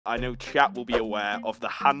I know chat will be aware of the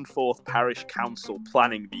Handforth Parish Council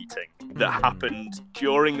planning meeting that happened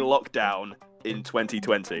during lockdown in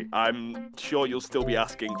 2020. I'm sure you'll still be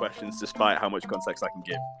asking questions despite how much context I can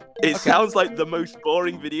give. It sounds like the most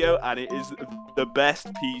boring video, and it is the best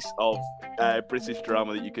piece of British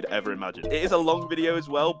drama that you could ever imagine. It is a long video as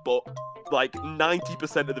well, but like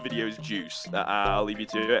 90% of the video is juice. I'll leave you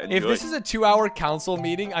to it. Enjoy. If this is a 2-hour council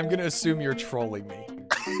meeting, I'm going to assume you're trolling me.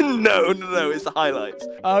 No, it's the highlights.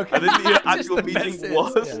 Okay. And then the actual meeting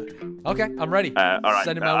was... Yeah. Okay, I'm ready. All right,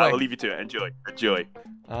 Send it my way. I'll leave you to it. Enjoy.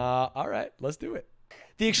 All right, let's do it.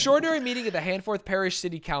 The extraordinary meeting of the Handforth Parish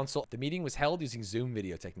City Council. The meeting was held using Zoom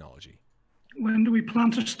video technology. When do we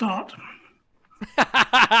plan to start?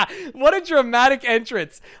 What a dramatic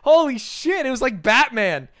entrance. Holy shit, it was like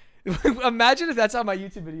Batman. Imagine if that's how my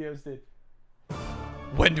YouTube videos did.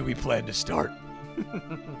 When do we plan to start?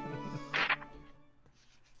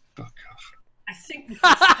 Fuck off. I think we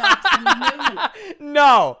can start in a moment.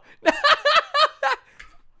 No.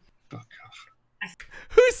 Fuck off.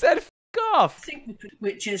 Who said f off? I think we could,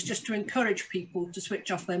 which is just to encourage people to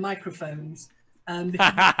switch off their microphones because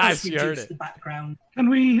it does reduce the background. Can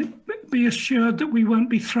we be assured that we won't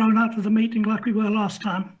be thrown out of the meeting like we were last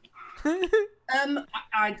time?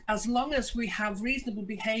 As long as we have reasonable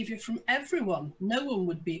behaviour from everyone, no one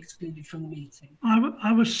would be excluded from the meeting.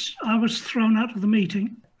 I was thrown out of the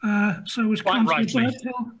meeting. So was Councillor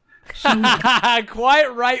Burthill.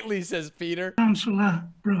 Quite rightly, says Peter. Councillor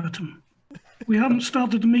Brewerton. We haven't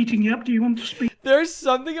started the meeting yet. Do you want to speak? There's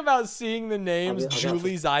something about seeing the names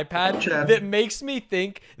Julie's iPad that makes me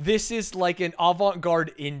think this is like an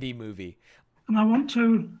avant-garde indie movie. And I want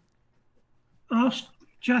to ask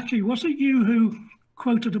Jackie, was it you who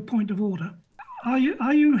quoted a point of order? Are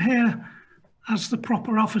you here as the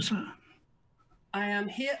proper officer? I am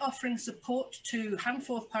here offering support to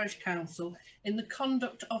Handforth Parish Council in the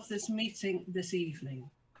conduct of this meeting this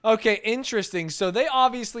evening. Okay, interesting. So they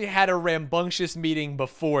obviously had a rambunctious meeting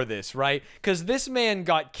before this, right? Because this man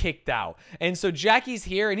got kicked out. And so Jackie's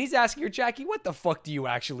here, and he's asking her, Jackie, what the fuck do you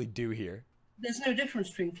actually do here? There's no difference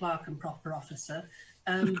between clerk and proper officer.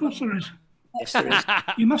 Of course there is. Yes, there is.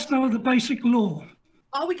 You must know the basic law,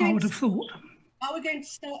 I would have thought. Are we going to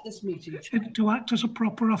start this meeting? To act as a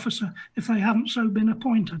proper officer if they haven't so been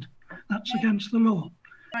appointed. That's against the law.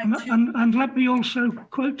 And let me also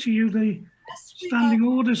quote to you the standing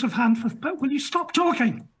orders of Handforth. Will you stop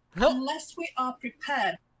talking? Unless we are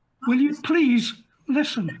prepared. Will you please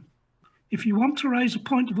listen? If you want to raise a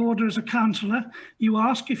point of order as a councillor, you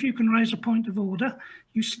ask if you can raise a point of order,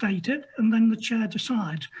 you state it, and then the chair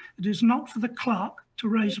decides. It is not for the clerk to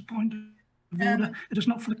raise a point of order. It is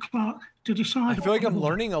not for the clerk to decide. I feel like I'm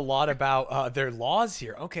learning a lot about their laws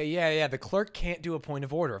here. Okay, yeah. The clerk can't do a point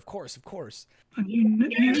of order. Of course. And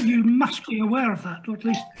you must be aware of that, or at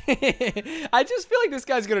least. I just feel like this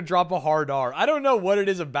guy's gonna drop a hard R. I don't know what it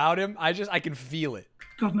is about him. I can feel it.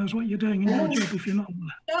 God knows what you're doing in your job if you're not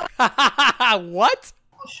aware. What?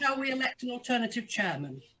 Or shall we elect an alternative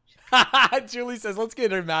chairman? Julie says, let's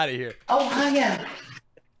get him out of here. Oh, hiya.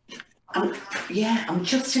 I'm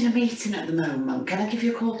just in a meeting at the moment. Can I give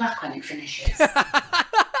you a call back when it finishes?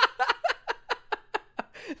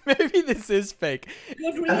 Maybe this is fake.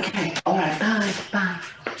 Okay, all right, bye.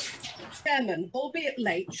 Chairman, albeit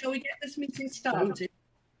late, shall we get this meeting started?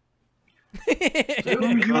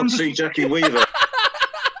 Can't see Jackie Weaver.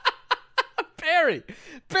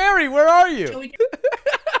 Barry, where are you?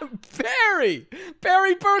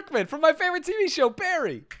 Barry Berkman from my favorite TV show,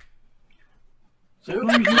 Barry.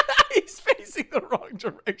 He's facing the wrong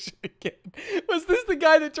direction again. Was this the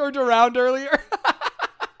guy that turned around earlier?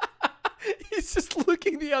 He's just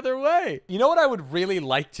looking the other way. You know what I would really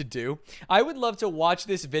like to do? I would love to watch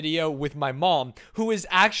this video with my mom, who is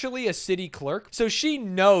actually a city clerk. So she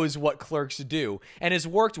knows what clerks do and has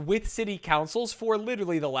worked with city councils for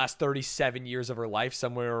literally the last 37 years of her life,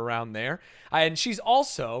 somewhere around there. And she's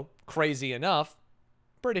also, crazy enough,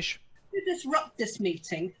 British. If you disrupt this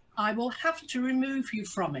meeting, I will have to remove you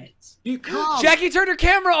from it. You can't. Jackie turned her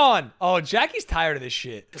camera on. Oh, Jackie's tired of this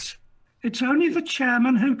shit. It's only the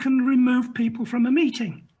chairman who can remove people from a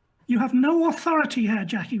meeting. You have no authority here,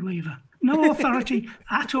 Jackie Weaver. No authority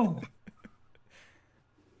at all.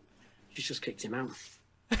 She's just kicked him out.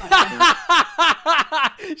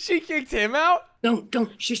 She kicked him out?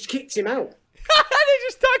 Don't. She's kicked him out. They're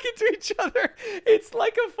just talking to each other. It's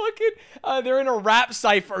like a fucking, they're in a rap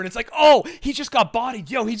cipher, and it's like, oh, he just got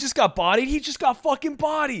bodied. Yo, he just got bodied. He just got fucking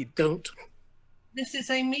bodied. Don't. This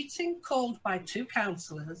is a meeting called by two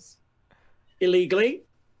councillors. Illegally?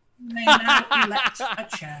 May now elect a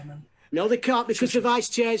chairman. No, they can't because the vice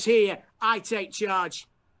chair's here. I take charge.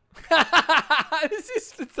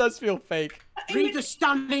 It does feel fake. Read the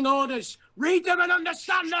standing orders. Read them and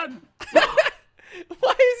understand them.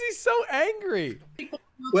 Why is he so angry?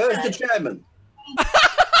 Where's the chairman?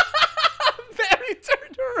 Barry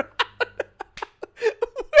turned around.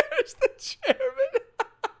 Where's the chairman?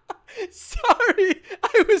 Sorry,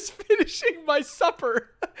 I was finishing my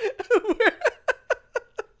supper.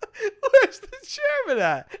 Where's the chairman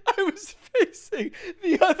at? I was facing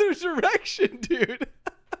the other direction, dude.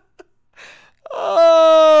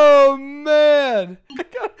 Oh, man.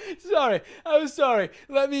 Sorry. I was sorry.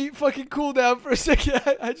 Let me fucking cool down for a second.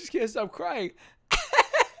 I just can't stop crying.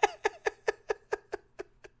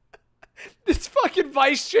 This fucking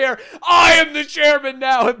vice chair. I am the chairman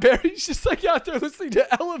now. And Barry's just like out there listening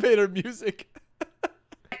to elevator music.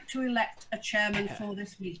 To elect a chairman for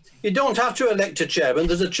this meeting. You don't have to elect a chairman.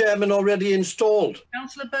 There's a chairman already installed.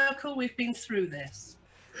 Councillor Burkle, we've been through this.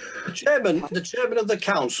 The chairman of the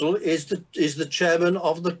council is the chairman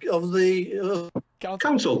of the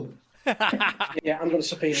council. Yeah, I'm going to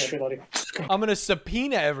subpoena everybody. I'm going to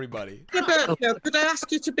subpoena everybody. Could I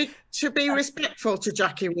ask you to be respectful to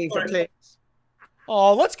Jackie Weaver, please?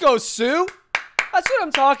 Oh, let's go, Sue. That's what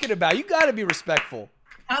I'm talking about. You got to be respectful.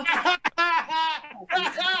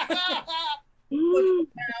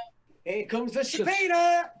 Here comes the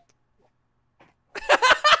subpoena.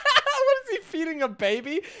 What is he feeding a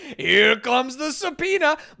baby? Here comes the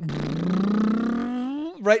subpoena.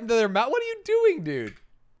 Right into their mouth. What are you doing, dude?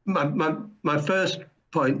 My first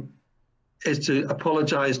point is to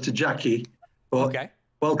apologise to Jackie for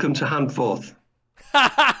welcome to Handforth.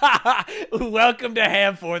 Welcome to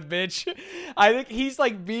Handforth, bitch. I think he's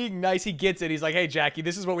like being nice. He gets it. He's like, hey, Jackie,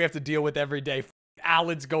 this is what we have to deal with every day.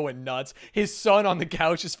 Alan's going nuts. His son on the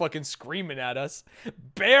couch is fucking screaming at us.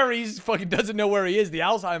 Barry's fucking doesn't know where he is. The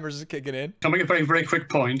Alzheimer's is kicking in. I'll make a very, very quick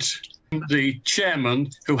point. The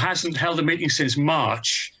chairman, who hasn't held a meeting since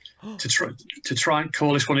March, to try and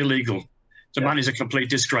call this one illegal. The man is a complete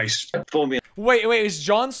disgrace. Wait, is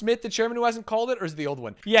John Smith the chairman who hasn't called it, or is it the old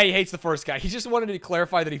one? Yeah, he hates the first guy. He just wanted to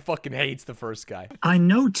clarify that he fucking hates the first guy. I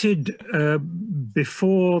noted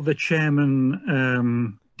before the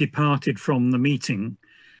chairman departed from the meeting,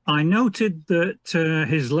 I noted that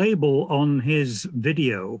his label on his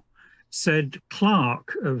video said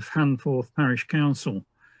Clerk of Handforth Parish Council.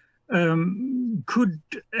 Could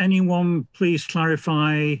anyone please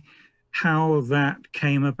clarify how that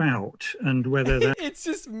came about and whether that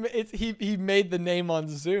he made the name on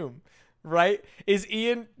Zoom, right? Does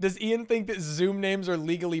Ian think that Zoom names are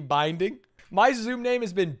legally binding? My Zoom name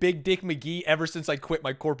has been Big Dick McGee ever since I quit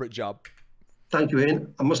my corporate job. Thank you,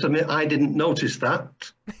 Ian. I must admit I didn't notice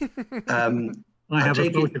that. I have a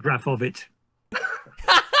photograph of it.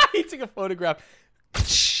 He took a photograph.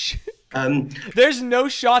 There's no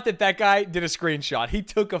shot that guy did a screenshot. He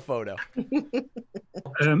took a photo.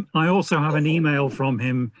 I also have an email from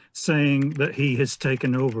him saying that he has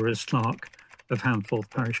taken over as clerk of Handforth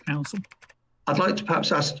Parish Council. I'd like to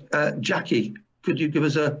perhaps ask Jackie, could you give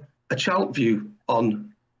us a chart view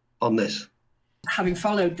on this? Having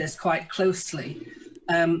followed this quite closely,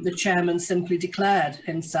 the chairman simply declared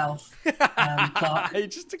himself clerk. He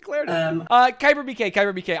just declared it. Kyber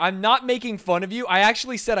BK, I'm not making fun of you. I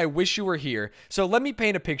actually said I wish you were here. So let me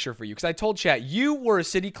paint a picture for you, because I told chat you were a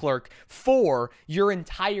city clerk for your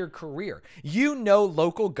entire career. You know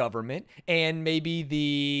local government and maybe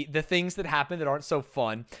the things that happen that aren't so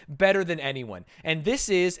fun better than anyone. And this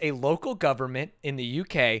is a local government in the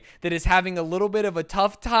UK that is having a little bit of a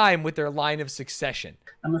tough time with their line of succession.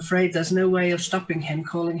 I'm afraid there's no way of stopping him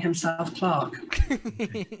calling himself Clark.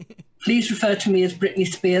 Please refer to me as Britney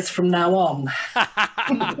Spears from now on.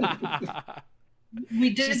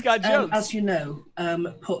 We did, as you know,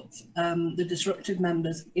 put the disruptive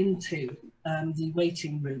members into the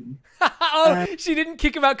waiting room. She didn't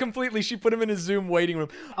kick him out completely. She put him in a Zoom waiting room.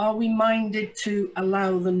 Are we minded to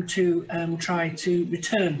allow them to try to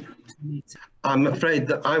return to the meeting? I'm afraid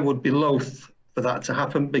that I would be loath for that to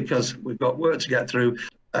happen because we've got work to get through.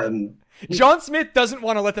 John Smith doesn't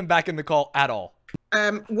want to let them back in the call at all.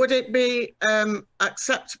 Would it be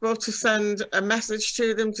acceptable to send a message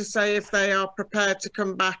to them to say if they are prepared to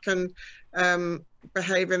come back and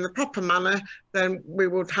behave in the proper manner, then we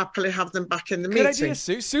would happily have them back in the meeting? Good idea,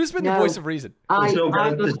 Sue. Sue's been the voice of reason. I'm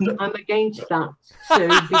against that, Sue,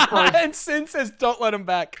 because... And Sin says don't let them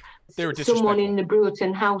back. They were disrespectful. Someone in the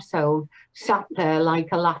Brewerton household sat there like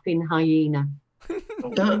a laughing hyena.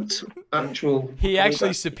 That actual... He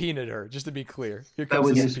actually subpoenaed her, just to be clear. Here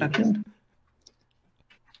comes the subpoena.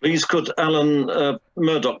 Please could Alan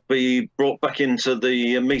Murdoch be brought back into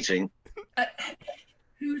the meeting?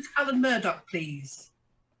 Who's Alan Murdoch, please?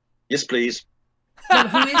 Yes, please. No,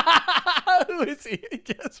 who is, Who is he?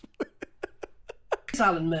 Yes.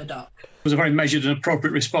 Alan Murdoch? It was a very measured and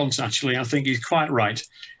appropriate response, actually. I think he's quite right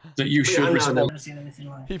that you should respond. I've never seen anything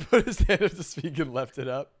like it. He put his hand up to speak and left it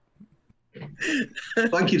up.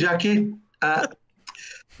 Thank you, Jackie.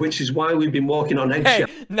 Which is why we've been walking on eggshells.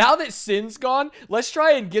 Hey, now that Sin's gone, let's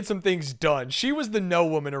try and get some things done. She was the no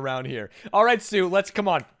woman around here. All right, Sue, let's come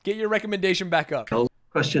on. Get your recommendation back up.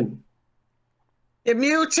 Question. You're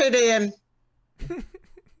muted, Ian.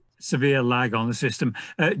 Severe lag on the system.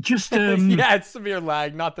 Yeah, it's severe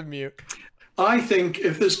lag, not the mute. I think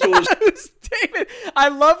if this goes... David, I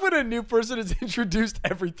love when a new person is introduced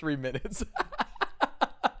every 3 minutes.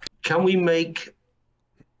 Can we make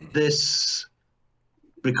this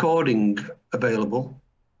recording available?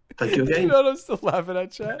 Thank you again. You know what I'm still laughing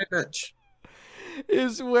at, chat?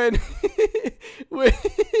 Is when...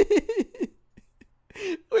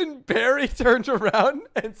 when Barry turned around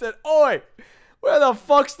and said, "Oi, where the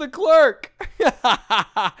fuck's the clerk?"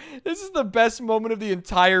 This is the best moment of the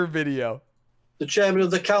entire video. The chairman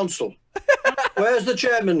of the council. Where's the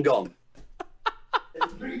chairman gone?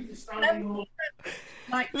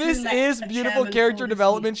 This is beautiful character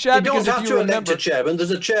development, chat. You don't because have if to you elect remember, a chairman.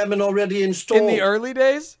 There's a chairman already installed. in the early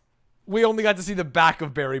days, we only got to see the back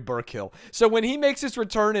of Barry Burkill. So when he makes his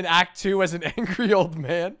return in Act 2 as an angry old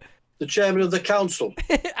man, the chairman of the council,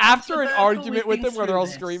 after an argument with him where they're all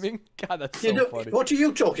screaming, God, that's so funny. What are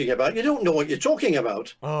you talking about? You don't know what you're talking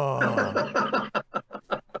about. Oh.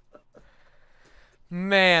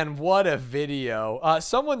 Man, what a video.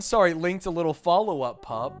 Someone, linked a little follow-up,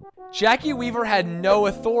 pub. Jackie Weaver had no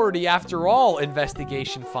authority after all,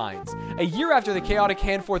 investigation finds. A year after the chaotic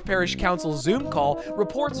Hanforth Parish Council Zoom call,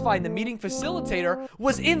 reports find the meeting facilitator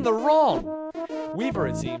was in the wrong. Weaver,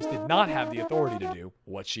 it seems, did not have the authority to do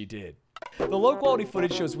what she did. The low-quality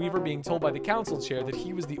footage shows Weaver being told by the council chair that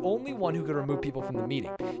he was the only one who could remove people from the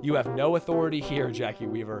meeting. You have no authority here, Jackie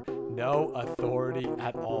Weaver. No authority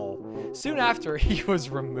at all. Soon after, he was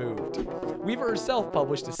removed. Weaver herself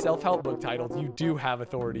published a self-help book titled, "You Do Have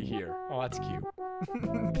Authority Here." Oh, that's cute.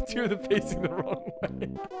 The two of them facing the wrong way.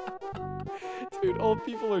 Dude, old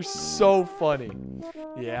people are so funny.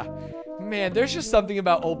 Yeah. Man, there's just something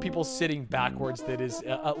about old people sitting backwards that is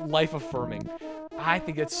life-affirming. I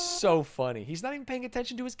think it's so funny. He's not even paying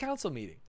attention to his council meeting.